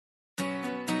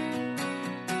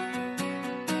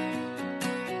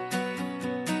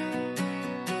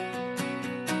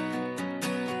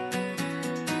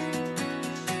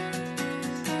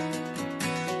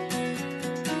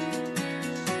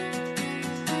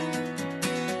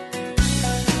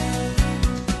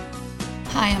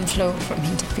I am Flo from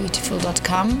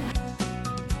hinterbeautiful.com.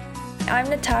 I'm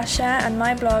Natasha and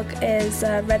my blog is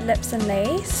Red Lips and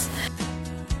Lace.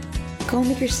 Call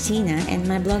me Christina and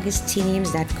my blog is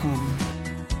Tinayums.com.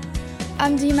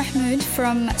 I'm Dee Mahmoud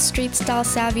from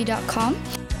streetstylesavvy.com.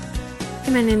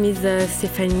 My name is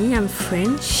Stephanie, I'm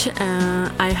French.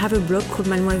 I have a blog called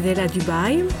Mademoiselle à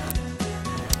Dubai.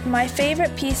 My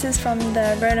favourite pieces from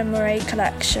the Roland Mouret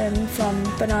collection from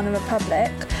Banana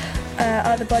Republic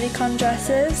are the bodycon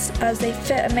dresses, as they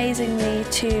fit amazingly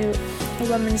to a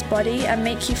woman's body and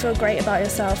make you feel great about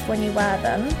yourself when you wear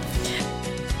them.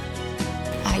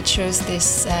 I chose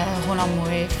this Roland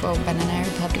Mouret for Banana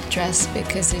Republic dress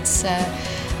because it's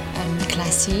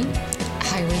classy,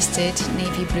 high-waisted,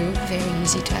 navy blue, very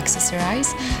easy to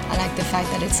accessorize. I like the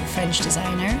fact that it's a French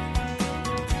designer.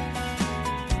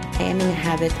 I am in the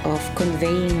habit of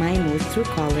conveying my mood through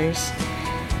colors.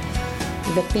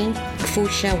 The pink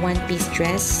fuchsia one-piece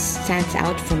dress stands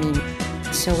out for me.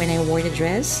 So when I wore the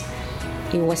dress,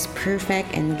 it was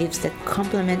perfect and gives that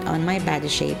compliment on my body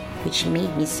shape, which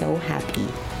made me so happy.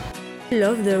 I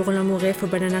love the Roland Mouret for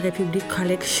Banana Republic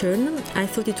collection. I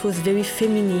thought it was very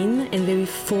feminine and very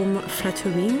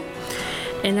form-flattering.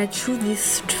 And I chose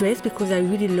this dress because I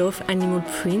really love animal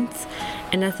prints.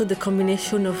 And I thought the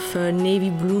combination of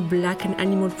navy blue, black and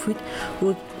animal print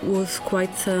was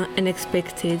quite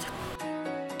unexpected.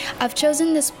 I've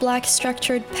chosen this black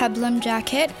structured peplum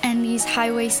jacket and these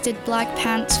high-waisted black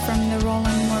pants from the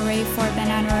Roland Mouret for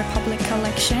Banana Republic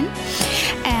collection.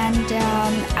 And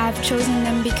I've chosen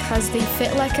them because they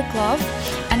fit like a glove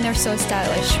and they're so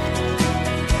stylish.